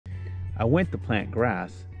I went to plant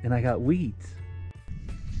grass and I got weeds.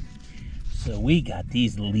 So we got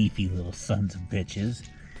these leafy little sons of bitches.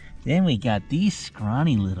 Then we got these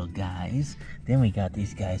scrawny little guys. Then we got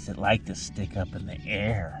these guys that like to stick up in the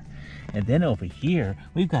air. And then over here,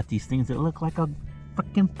 we've got these things that look like a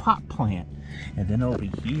freaking pot plant. And then over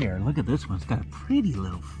here, look at this one. It's got a pretty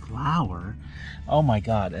little flower. Oh my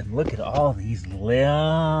God, and look at all these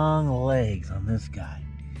long legs on this guy.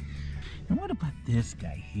 And what about this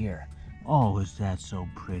guy here? Oh, is that so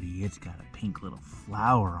pretty? It's got a pink little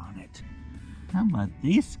flower on it. How about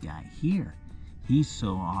this guy here? He's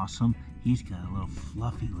so awesome. He's got a little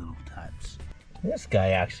fluffy little tuts. This guy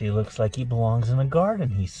actually looks like he belongs in a garden.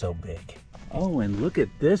 He's so big. Oh, and look at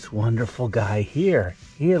this wonderful guy here.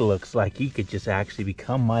 He looks like he could just actually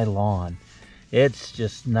become my lawn. It's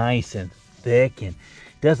just nice and thick and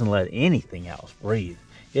doesn't let anything else breathe.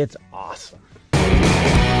 It's awesome.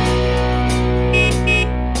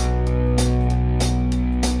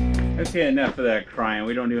 Okay, enough of that crying.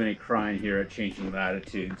 We don't do any crying here at Changing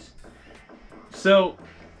Latitudes. So,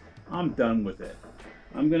 I'm done with it.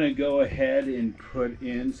 I'm going to go ahead and put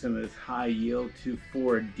in some of this high yield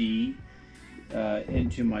 2,4-D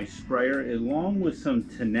into my sprayer, along with some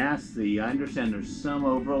Tenacity. I understand there's some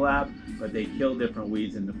overlap, but they kill different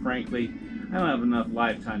weeds, and frankly, I don't have enough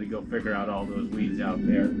lifetime to go figure out all those weeds out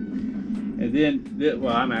there. And then,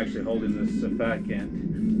 well, I'm actually holding this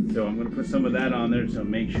surfactant, so I'm going to put some of that on there to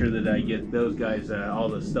make sure that I get those guys, all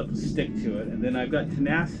the stuff to stick to it. And then I've got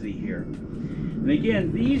Tenacity here. And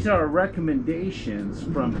again, these are recommendations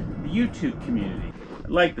from the YouTube community. I'd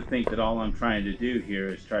like to think that all I'm trying to do here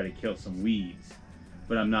is try to kill some weeds,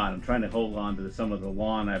 but I'm not. I'm trying to hold on to some of the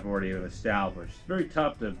lawn I've already established. It's very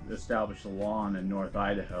tough to establish a lawn in North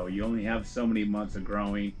Idaho. You only have so many months of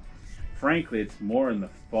growing. Frankly, it's more in the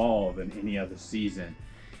fall than any other season.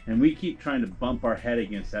 And we keep trying to bump our head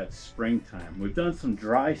against that springtime. We've done some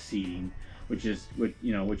dry seeding, which is what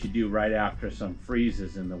you do right after some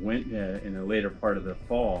freezes in the winter, in the later part of the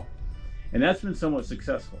fall, and that's been somewhat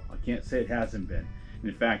successful. I can't say it hasn't been.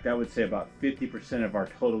 In fact, I would say about 50% of our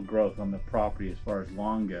total growth on the property, as far as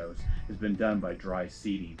lawn goes, has been done by dry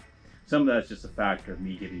seeding. Some of that's just a factor of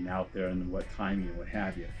me getting out there and what timing and what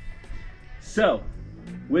have you. So,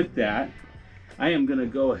 with that, I am going to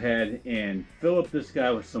go ahead and fill up this guy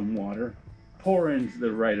with some water, pour in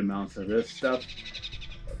the right amounts of this stuff,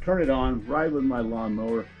 turn it on, ride with my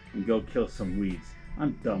lawnmower, and go kill some weeds.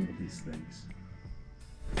 I'm done with these things.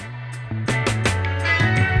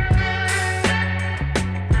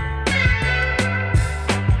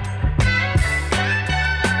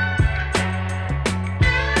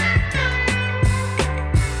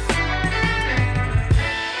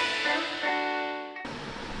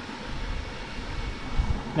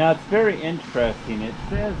 Now it's very interesting. It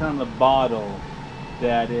says on the bottle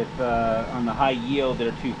that if on the high yield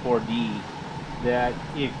or 2,4-D, that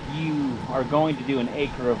if you are going to do an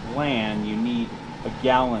acre of land, you need a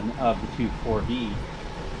gallon of the 2,4-D.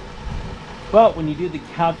 But when you do the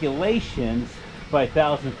calculations by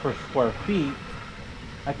 1,000 per square feet,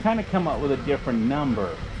 I kind of come up with a different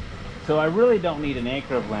number. So I really don't need an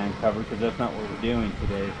acre of land cover, because that's not what we're doing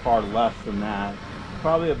today. Far less than that.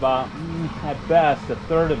 Probably about, at best, a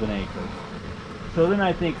third of an acre. So then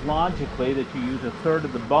I think logically that you use a third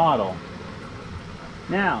of the bottle.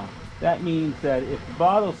 Now, that means that if the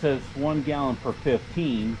bottle says 1 gallon per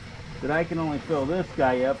 15, that I can only fill this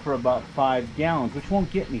guy up for about 5 gallons, which won't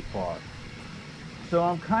get me far. So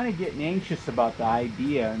I'm kind of getting anxious about the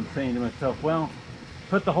idea and saying to myself, well,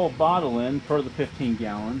 put the whole bottle in for the 15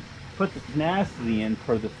 gallons, put the Tenacity in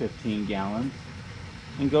for the 15 gallons,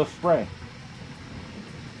 and go spray.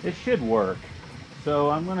 It should work. So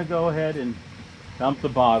I'm going to go ahead and dump the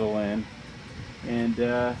bottle in,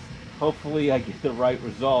 and hopefully I get the right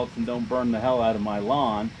results and don't burn the hell out of my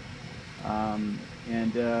lawn.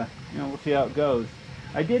 We'll see how it goes.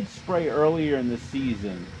 I did spray earlier in the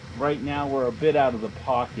season. Right now we're a bit out of the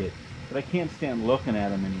pocket, but I can't stand looking at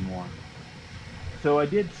them anymore. So I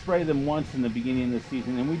did spray them once in the beginning of the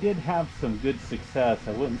season, and we did have some good success.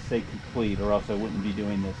 I wouldn't say complete, or else I wouldn't be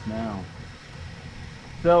doing this now.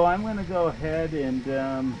 So I'm going to go ahead and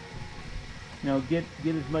get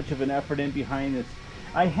as much of an effort in behind this.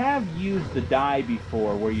 I have used the dye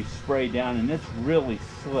before, where you spray down, and it's really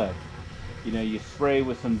slick. You spray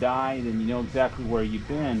with some dye, then you know exactly where you've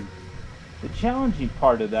been. The challenging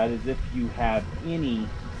part of that is if you have any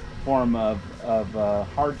form of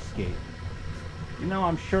hardscape.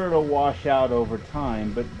 I'm sure it'll wash out over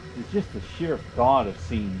time, but it's just the sheer thought of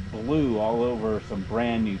seeing blue all over some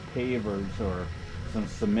brand new pavers or some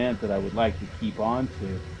cement that I would like to keep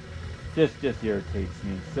onto just irritates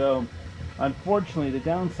me. So Unfortunately, the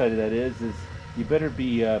downside of that is you better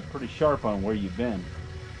be pretty sharp on where you've been.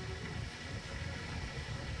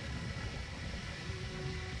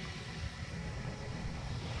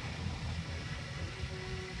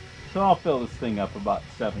 So I'll fill this thing up about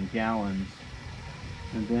 7 gallons,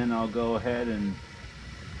 and then I'll go ahead and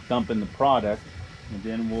dump in the product, and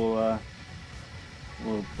then we'll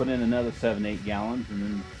put in another 7-8 gallons, and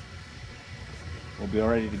then we'll be all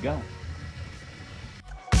ready to go.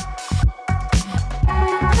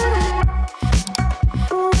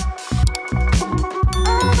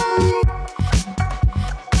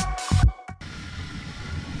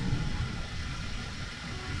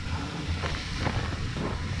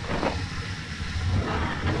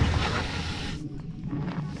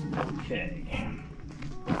 Okay.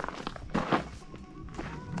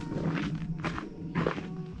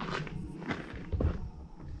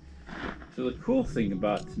 So the cool thing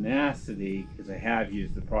about Tenacity, because I have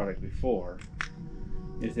used the product before,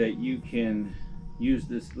 is that you can use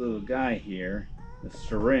this little guy here, the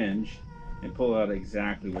syringe, and pull out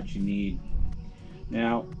exactly what you need.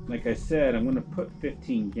 Now, like I said, I'm going to put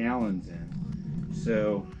 15 gallons in,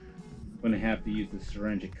 so I'm going to have to use the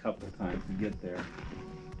syringe a couple times to get there.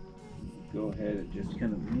 Go ahead and just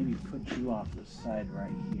kind of maybe put you off the side right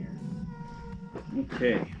here.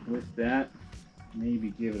 Okay, with that,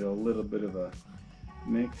 maybe give it a little bit of a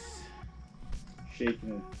mix,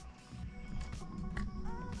 shaking it.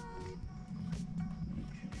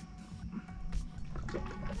 Okay.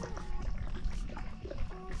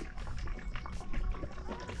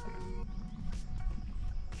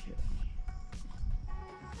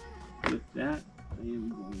 With that, I am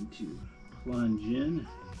going to plunge in.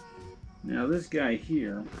 Now this guy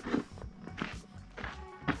here,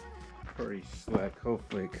 pretty slick.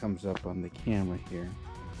 Hopefully it comes up on the camera here.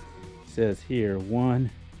 It says here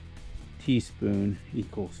 1 teaspoon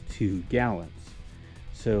equals 2 gallons.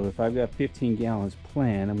 So if I've got 15 gallons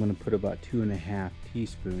planned, I'm going to put about 2.5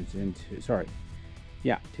 teaspoons into,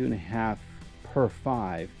 2.5 per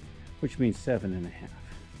 5, which means 7.5.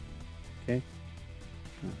 Okay?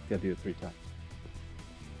 Gotta do it 3 times.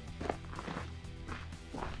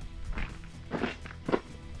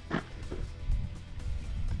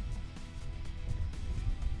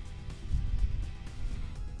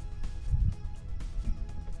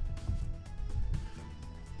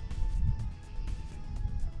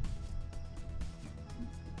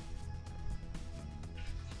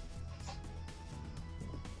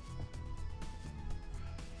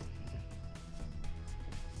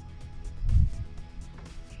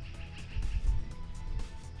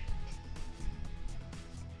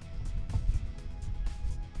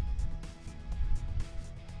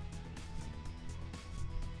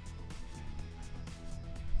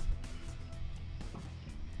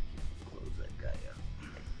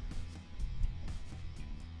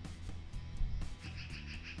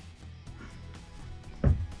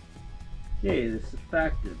 Okay, the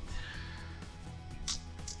surfactant.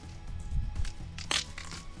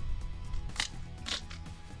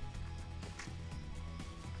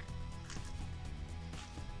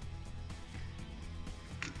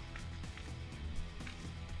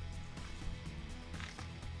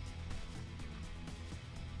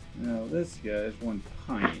 Now this guy is 1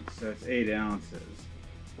 pint, so it's 8 ounces.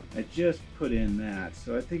 I just put in that,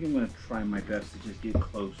 so I think I'm going to try my best to just get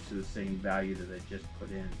close to the same value that I just put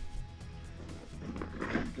in.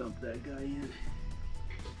 Dump that guy in.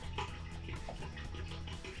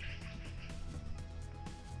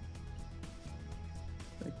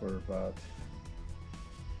 I think we're about,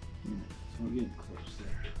 so we're getting close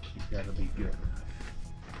there. It's got to be good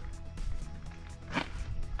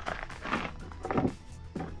enough.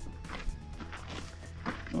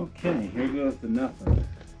 Okay, here goes the nothing.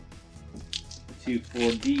 The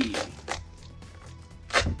 2,4-D.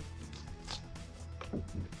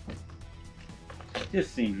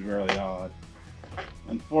 Just seems really odd.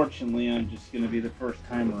 Unfortunately, I'm just going to be the first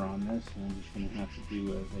timer on this, and I'm just going to have to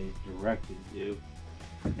do as they directed to do.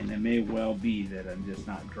 And it may well be that I'm just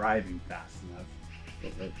not driving fast enough.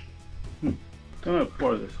 But I'm going to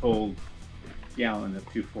pour this whole gallon of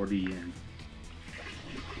 2,4-D in.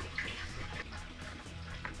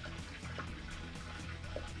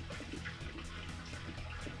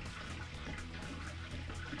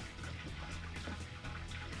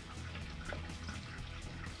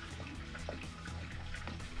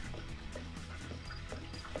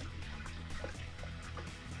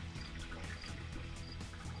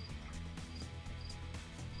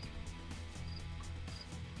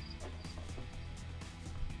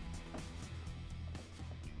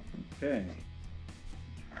 Okay,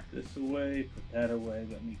 put this away, put that away,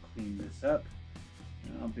 let me clean this up,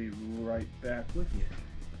 and I'll be right back with you.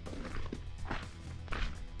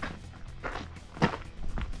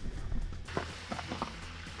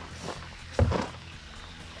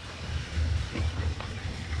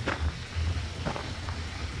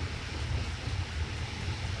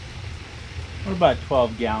 We're about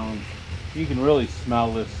 12 gallons. You can really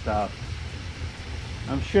smell this stuff.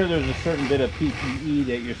 I'm sure there's a certain bit of PPE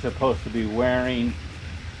that you're supposed to be wearing,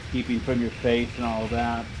 keeping from your face and all of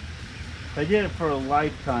that. If I did it for a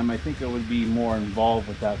lifetime, I think I would be more involved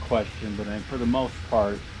with that question, but for the most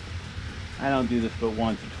part, I don't do this but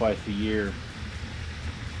once or twice a year.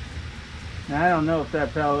 Now, I don't know if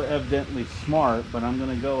that's evidently smart, but I'm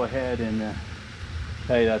going to go ahead and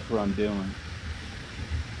tell you that's what I'm doing.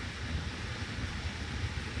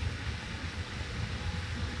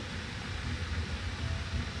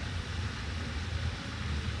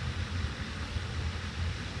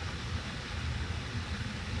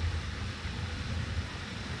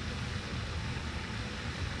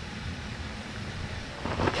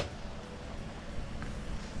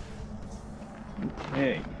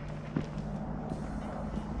 Okay.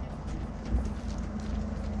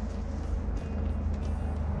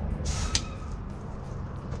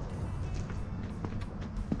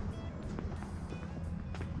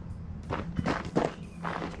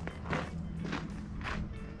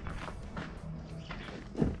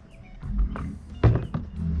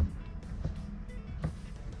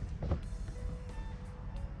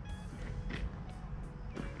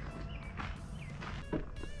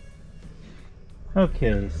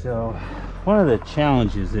 Okay, so one of the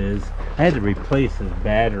challenges is I had to replace this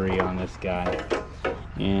battery on this guy,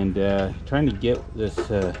 and trying to get this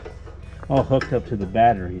all hooked up to the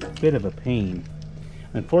battery is a bit of a pain.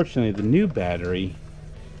 Unfortunately, the new battery,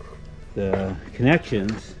 the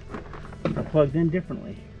connections are plugged in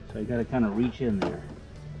differently, so I got to kind of reach in there.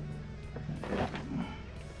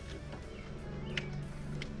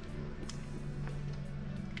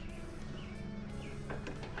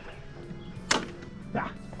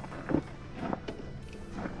 Ah.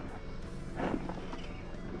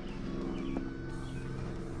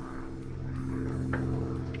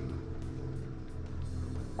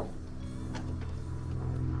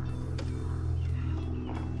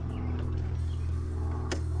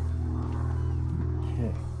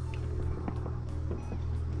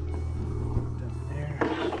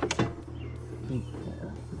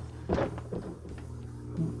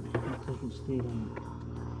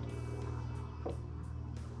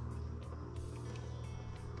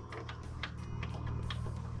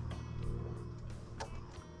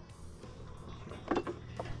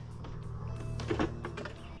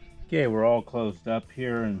 Okay, we're all closed up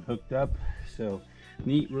here and hooked up. So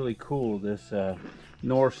neat, really cool. This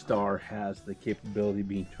North Star has the capability of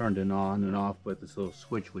being turned on and off with this little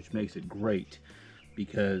switch, which makes it great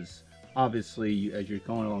because obviously as you're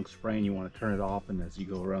going along spraying, you want to turn it off, and as you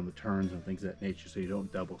go around the turns and things of that nature, so you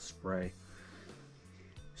don't double spray.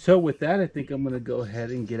 So with that, I think I'm going to go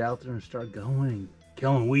ahead and get out there and start going and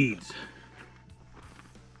killing weeds.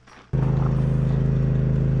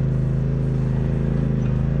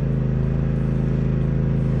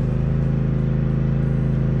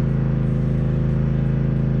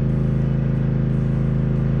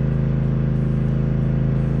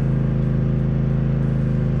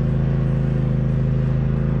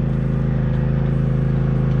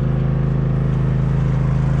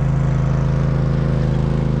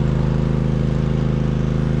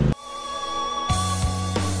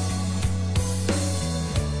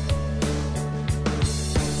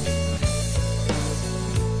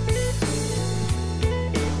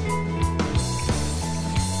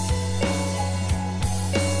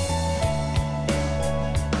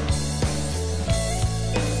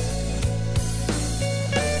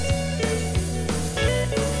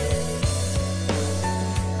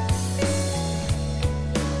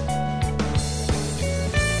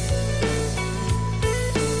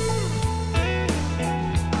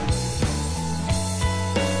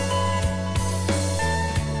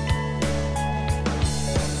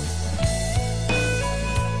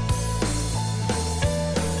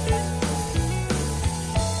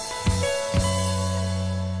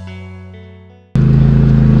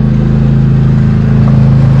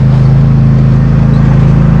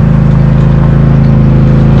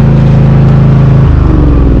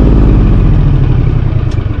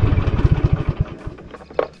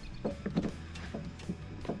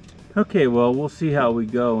 Okay, well, we'll see how we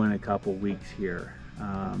go in a couple weeks here.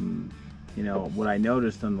 You know, what I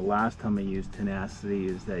noticed on the last time I used Tenacity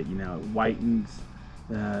is that, you know, it whitens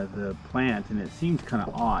the plant, and it seems kind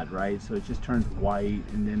of odd, right? So it just turns white,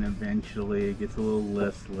 and then eventually it gets a little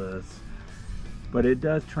listless. but it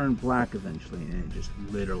does turn black eventually, and it just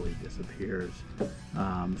literally disappears.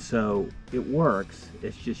 So it works.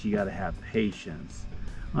 It's just you got to have patience.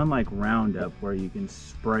 Unlike Roundup, where you can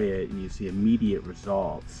spray it and you see immediate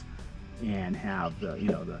results and have the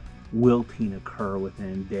the wilting occur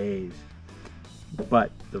within days, but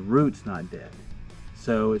the root's not dead,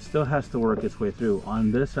 so it still has to work its way through.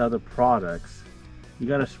 On this other products, you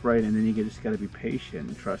got to spray it, and then you just got to be patient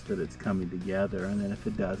and trust that it's coming together. And then if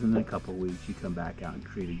it doesn't, in a couple of weeks you come back out and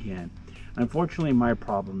treat again. Unfortunately, my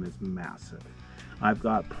problem is massive. I've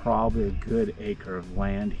got probably a good acre of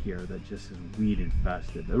land here that just is weed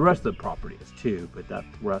infested. The rest of the property is too, but that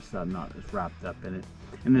rest I'm not as wrapped up in it.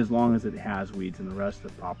 And as long as it has weeds in the rest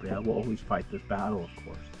of the property, I will always fight this battle, of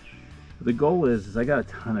course. But the goal is I got a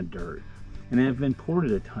ton of dirt, and I've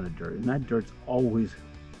imported a ton of dirt, and that dirt's always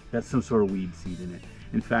got some sort of weed seed in it.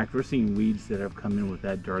 In fact, we're seeing weeds that have come in with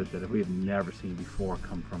that dirt that we have never seen before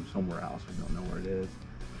come from somewhere else. We don't know where it is.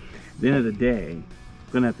 At the end of the day,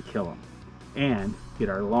 we're gonna have to kill them and get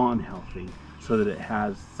our lawn healthy so that it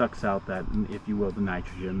sucks out that, if you will, the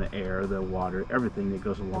nitrogen, the air, the water, everything that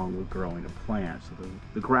goes along with growing a plant. So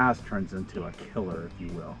the grass turns into a killer, if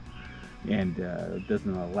you will, and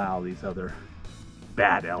doesn't allow these other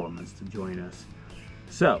bad elements to join us.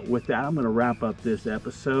 So with that, I'm going to wrap up this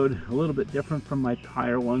episode. A little bit different from my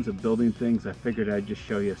prior ones of building things. I figured I'd just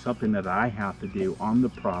show you something that I have to do on the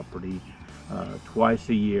property twice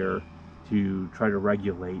a year to try to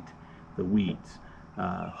regulate the weeds.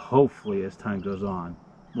 Hopefully, as time goes on,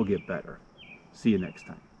 we'll get better. See you next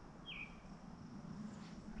time.